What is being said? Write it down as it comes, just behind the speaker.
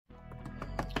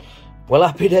Well,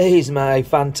 happy days, my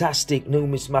fantastic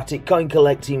numismatic coin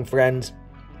collecting friends,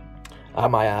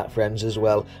 and my art friends as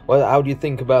well. Well, how do you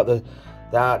think about the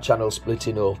art channel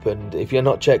splitting up? And if you're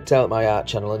not checked out my art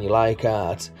channel and you like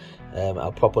art,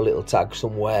 I'll pop a little tag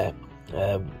somewhere.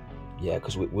 Yeah,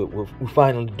 because we're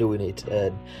finally doing it,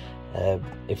 and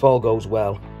if all goes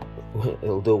well,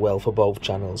 it'll do well for both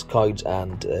channels, coins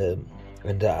and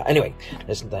anyway,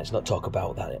 let's not talk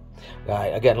about that. Right,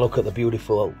 again, look at the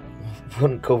beautiful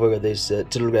front cover of this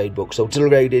Tillerade book. So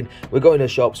Tillerading, we're going to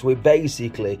shops, we're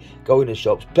basically going to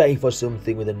shops, pay for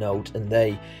something with a note, and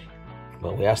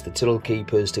we ask the till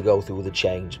keepers to go through the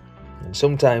change, and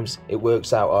sometimes it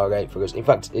works out all right for us. In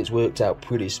fact, it's worked out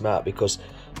pretty smart, because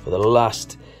for the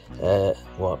last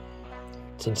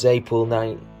since April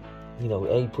 9th,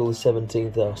 April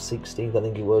 17th or 16th, I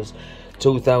think it was,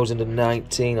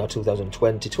 2019 or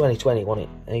 2020, wasn't it?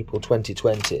 April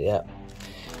 2020, yeah.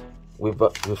 We've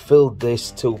filled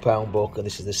this £2 book, and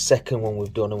this is the second one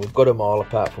we've done, and we've got them all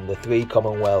apart from the 3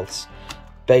 Commonwealths,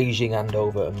 Beijing,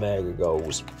 Andover and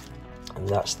Marigolds, and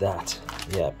that's that,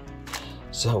 yeah.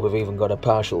 So we've even got a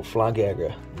partial flag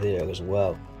error there as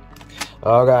well.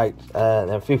 Alright,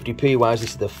 then 50p wise,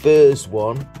 this is the first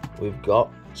one we've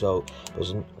got, so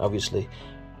there's obviously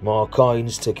more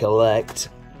coins to collect,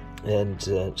 and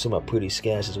some are pretty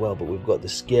scarce as well, but we've got the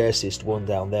scarcest one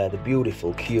down there, the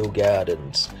beautiful Kew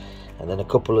Gardens, and then a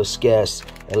couple of scarce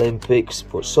Olympics,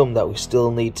 but some that we still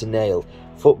need to nail.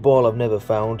 Football I've never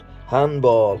found,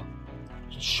 handball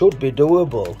should be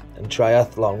doable, and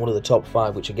triathlon, one of the top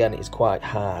 5, which again is quite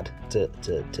hard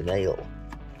to nail.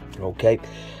 Okay,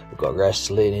 we've got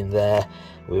wrestling in there,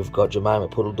 we've got Jemima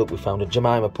Puddle Duck. We found a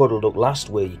Jemima Puddle Duck last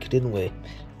week, didn't we?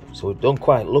 So we've done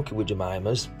quite lucky with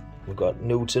Jemimas. We've got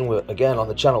Newton, again on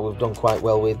the channel we've done quite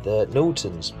well with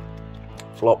Newtons,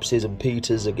 Flopsies and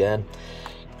Peters again.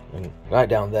 And right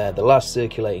down there, the last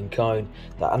circulating coin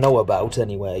that I know about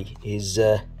anyway is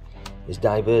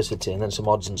diversity, and then some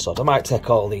odds and sods. I might take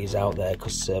all these out there,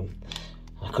 because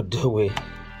I could do with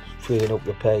freeing up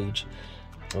the page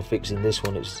and fixing this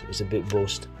one. It's a bit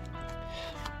bust,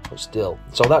 but still.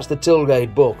 So that's the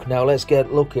Tillerade book. Now let's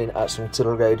get looking at some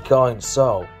Tillerade coins.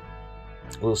 So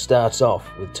we'll start off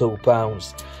with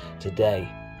 £2 today,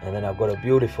 and then I've got a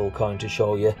beautiful coin to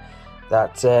show you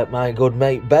that my good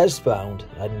mate Bez found,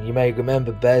 and you may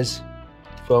remember Bez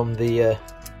from the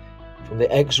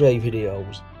X-ray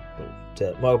videos,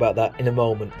 but more about that in a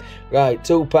moment. Right,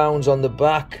 £2 on the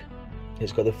back.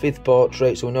 It's got the 5th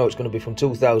portrait, so we know it's going to be from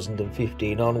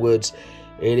 2015 onwards.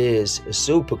 It is a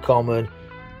super common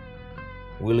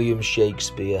William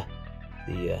Shakespeare,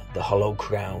 the Hollow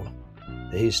Crown.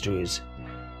 The histories,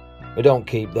 we don't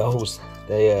keep those.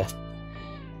 They are,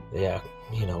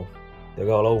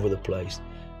 they're all over the place.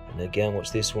 And again,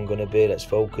 what's this one going to be? Let's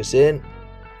focus in.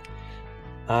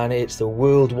 And it's the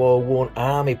World War I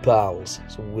Army Pals.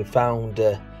 So we found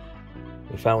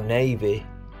Navy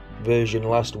version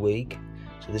last week.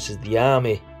 So this is the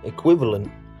Army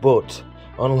equivalent, but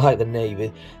unlike the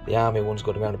Navy, the Army one's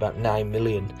got around about 9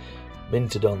 million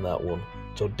minted on that one.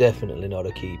 So definitely not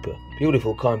a keeper.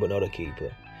 Beautiful coin, but not a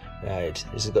keeper. Right,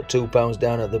 this has got £2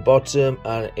 down at the bottom,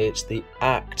 and it's the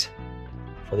Act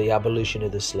for the abolition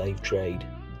of the slave trade,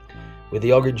 with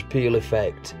the orange peel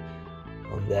effect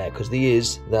on there, because there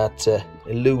is that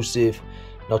elusive,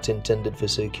 not intended for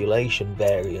circulation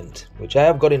variant, which I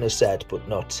have got in a set, but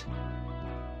not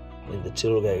in the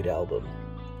Tillerade album.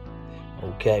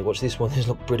 Okay, watch this one. This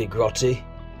looks pretty grotty,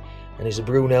 and it's a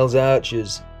Brunel's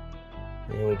Archers.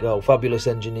 There we go, fabulous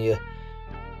engineer,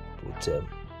 but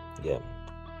yeah,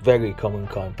 very common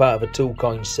coin, part of a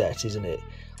 2-coin set, isn't it?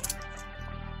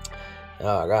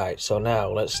 Alright, so now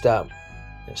let's start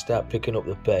picking up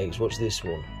the pace. What's this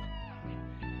one?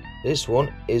 This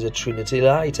one is a Trinity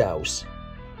Lighthouse.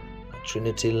 A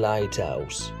Trinity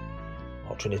Lighthouse.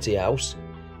 Or Trinity House.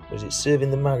 Was it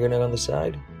serving the mariner on the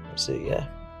side? Let's see, yeah.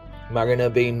 Mariner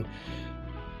being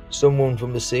someone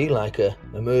from the sea, like a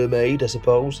mermaid, I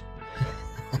suppose.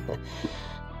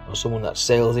 Or someone that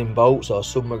sails in boats or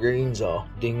submarines or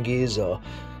dinghies or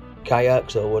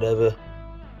kayaks or whatever,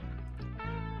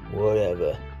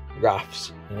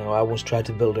 rafts. I once tried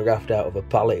to build a raft out of a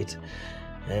pallet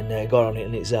and got on it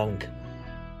and it sank.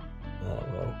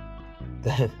 Well,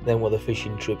 then were the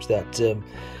fishing trips that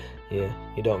yeah,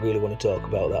 you don't really want to talk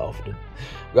about that often.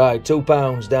 Right,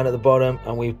 £2 down at the bottom,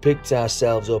 and we've picked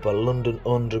ourselves up a London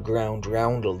Underground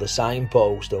roundel, the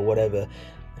signpost or whatever.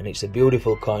 And it's a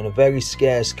beautiful coin, a very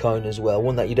scarce coin as well,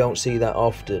 one that you don't see that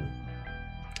often.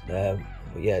 But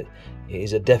yeah, it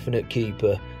is a definite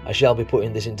keeper. I shall be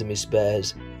putting this into my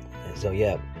spares. So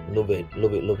yeah, love it,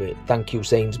 love it, love it. Thank you,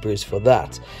 Sainsbury's, for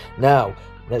that. Now,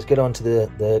 let's get on to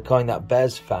the coin that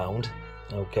Bez found.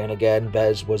 Okay, and again,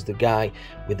 Bez was the guy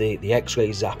with the X-ray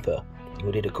zapper.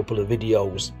 We did a couple of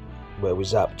videos where we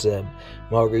zapped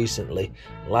more recently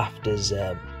laughter's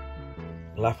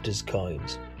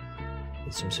coins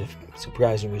with some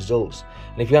surprising results.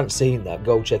 And if you haven't seen that,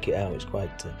 go check it out. It's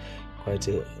quite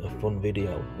a fun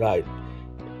video. Right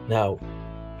now,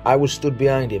 I was stood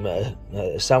behind him at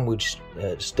a sandwich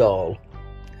stall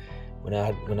when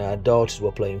our daughters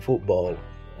were playing football,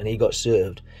 and he got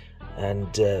served,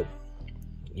 and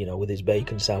you know, with his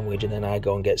bacon sandwich, and then I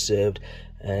go and get served,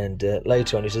 and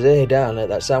later on he says, "Hey, down at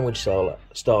that sandwich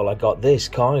stall, I got this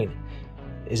coin.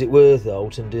 Is it worth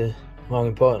out? And more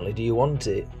importantly, do you want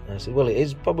it?" And I said, "Well, it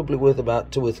is probably worth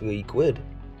about 2 or 3 quid.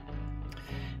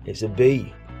 It's a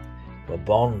B, a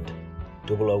Bond,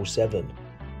 007.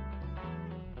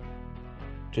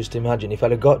 Just imagine if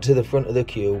I'd have got to the front of the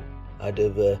queue, I'd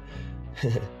have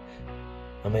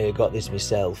I may have got this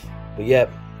myself. But yeah,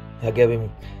 I gave him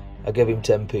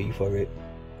 10p for it.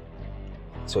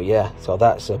 So yeah, so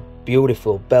that's a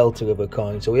beautiful belter of a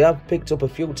coin. So we have picked up a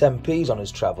few 10p's on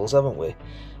his travels, haven't we,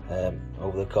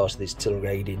 over the course of this till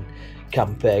raiding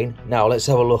campaign. Now let's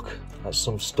have a look at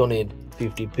some stunning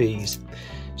 50p's.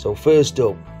 So first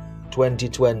up,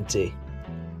 2020.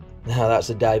 Now that's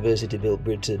a Diversity Built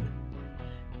Britain.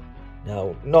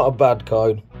 Now, not a bad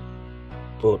coin,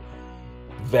 but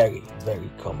very,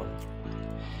 very common.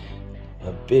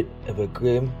 A bit of a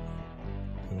grim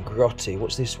and grotty.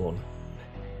 What's this one?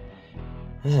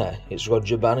 It's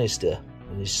Roger Bannister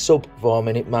and his sub 4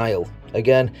 minute mile.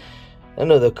 Again,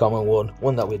 another common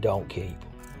one that we don't keep.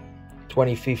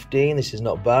 2015, this is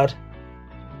not bad.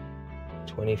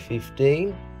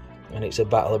 2015, and it's a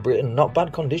Battle of Britain. Not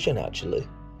bad condition, actually.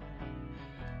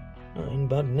 Not in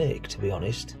bad nick, to be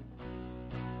honest.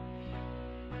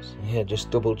 So yeah,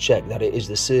 just double check that it is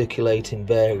the circulating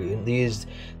variant. There's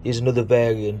another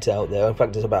variant out there. In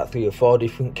fact, there's about 3 or 4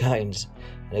 different kinds.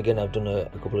 And again, I've done a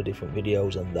couple of different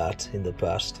videos on that in the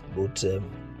past. But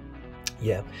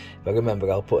yeah, if I remember,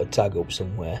 I'll put a tag up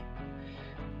somewhere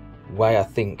why I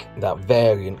think that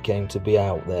variant came to be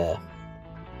out there.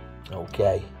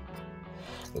 Okay,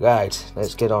 right,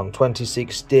 let's get on.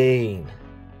 2016.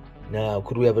 Now,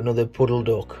 could we have another puddle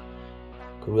duck?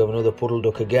 Could we have another puddle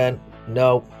duck again?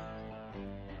 No,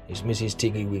 it's Mrs.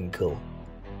 Tiggy Winkle,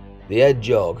 the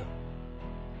hedgehog.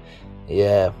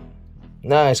 Yeah,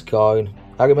 nice coin.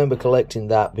 I remember collecting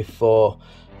that before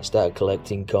I started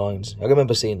collecting coins. I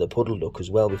remember seeing the puddle duck as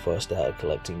well before I started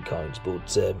collecting coins,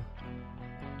 but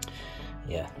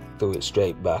yeah, threw it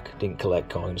straight back. Didn't collect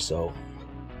coins, so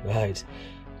right.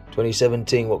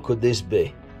 2017. What could this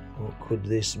be? What could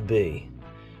this be?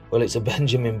 Well, it's a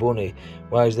Benjamin Bunny.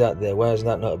 Why is that there? Why is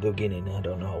that not a beginning? I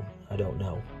don't know.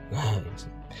 Right.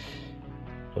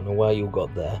 Don't know why you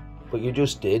got there, but you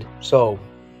just did. So,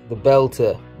 the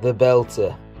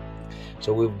belter.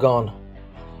 So we've gone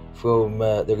from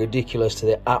the ridiculous to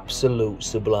the absolute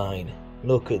sublime.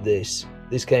 Look at this.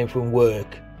 This came from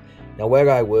work. Now, where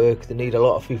I work, they need a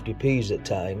lot of 50p's at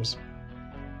times.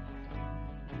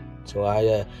 So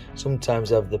I sometimes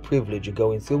have the privilege of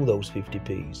going through those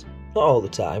 50p's. Not all the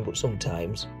time, but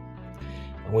sometimes.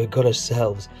 And we've got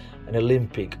ourselves an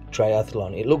Olympic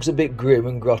triathlon. It looks a bit grim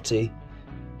and grotty,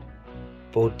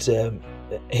 but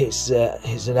it's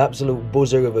an absolute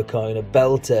buzzer of a coin, a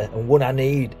belter, and one I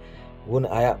need. One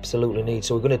I absolutely need.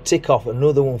 So we're going to tick off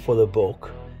another one for the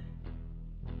book.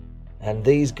 And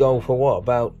these go for what?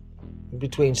 About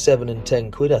between 7 and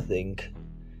 10 quid, I think.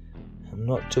 I'm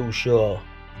not too sure.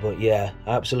 But yeah,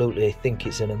 I absolutely think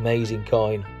it's an amazing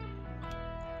coin.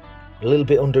 A little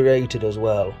bit underrated as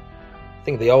well. I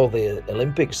think all the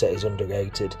Olympic set is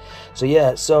underrated. So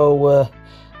yeah, so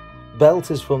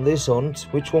belters from this hunt,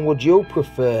 which one would you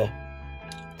prefer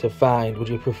to find? Would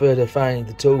you prefer to find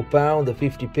the £2, the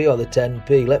 50p, or the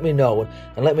 10p? Let me know,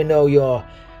 and let me know your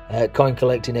coin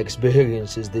collecting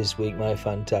experiences this week, my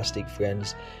fantastic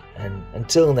friends. And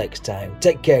until next time,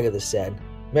 take care of the Sen.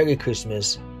 Merry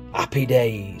Christmas, happy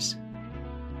days.